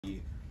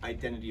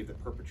identity of the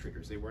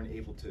perpetrators. They weren't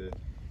able to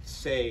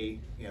say,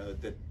 you know,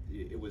 that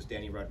it was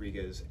Danny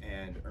Rodriguez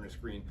and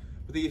Ernest Green,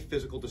 but they gave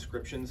physical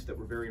descriptions that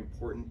were very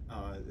important,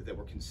 that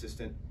were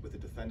consistent with the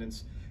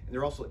defendants, and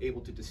they're also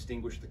able to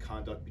distinguish the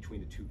conduct between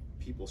the two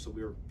people. So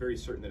we were very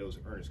certain that it was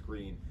Ernest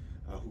Green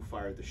who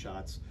fired the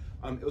shots.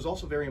 It was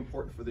also very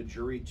important for the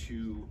jury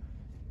to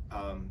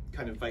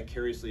kind of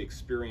vicariously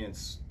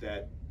experience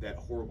that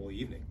horrible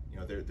evening. You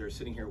know, they're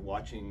sitting here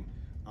watching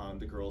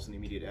the girls in the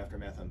immediate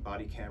aftermath on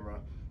body camera,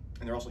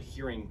 and they're also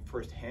hearing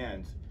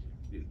firsthand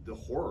the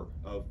horror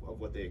of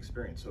what they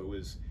experienced. So it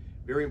was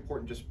very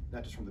important, just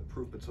not just from the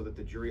proof, but so that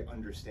the jury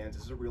understands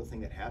this is a real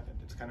thing that happened.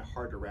 It's kind of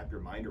hard to wrap your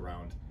mind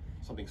around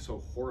something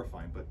so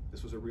horrifying, but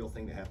this was a real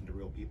thing that happened to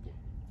real people.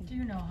 Do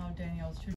you know how Danielle's